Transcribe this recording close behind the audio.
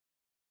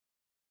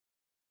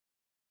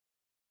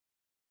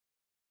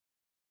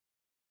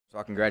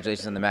So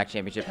congratulations on the MAAC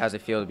championship. How's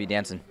it feel to be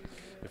dancing?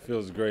 It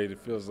feels great. It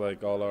feels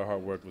like all our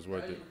hard work was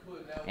worth it.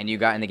 And you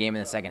got in the game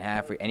in the second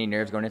half. Were any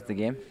nerves going into the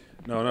game?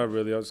 No, not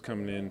really. I was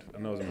coming in. I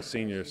know I'm a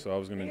senior, so I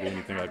was going to do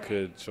anything I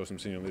could, show some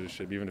senior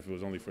leadership, even if it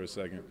was only for a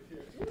second.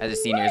 As a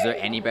senior, is there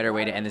any better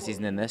way to end the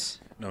season than this?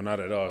 No, not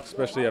at all.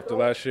 Especially after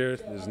last year,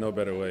 there's no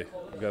better way.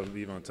 We've got to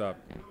leave on top.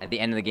 At the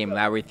end of the game,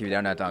 Lowry threw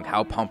down that dunk.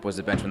 How pumped was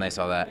the bench when they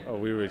saw that? Oh,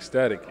 we were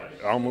ecstatic.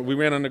 We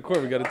ran on the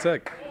court. We got a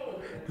tech.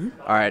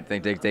 All right,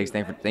 thank you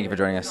for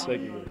joining us.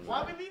 Thank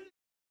you.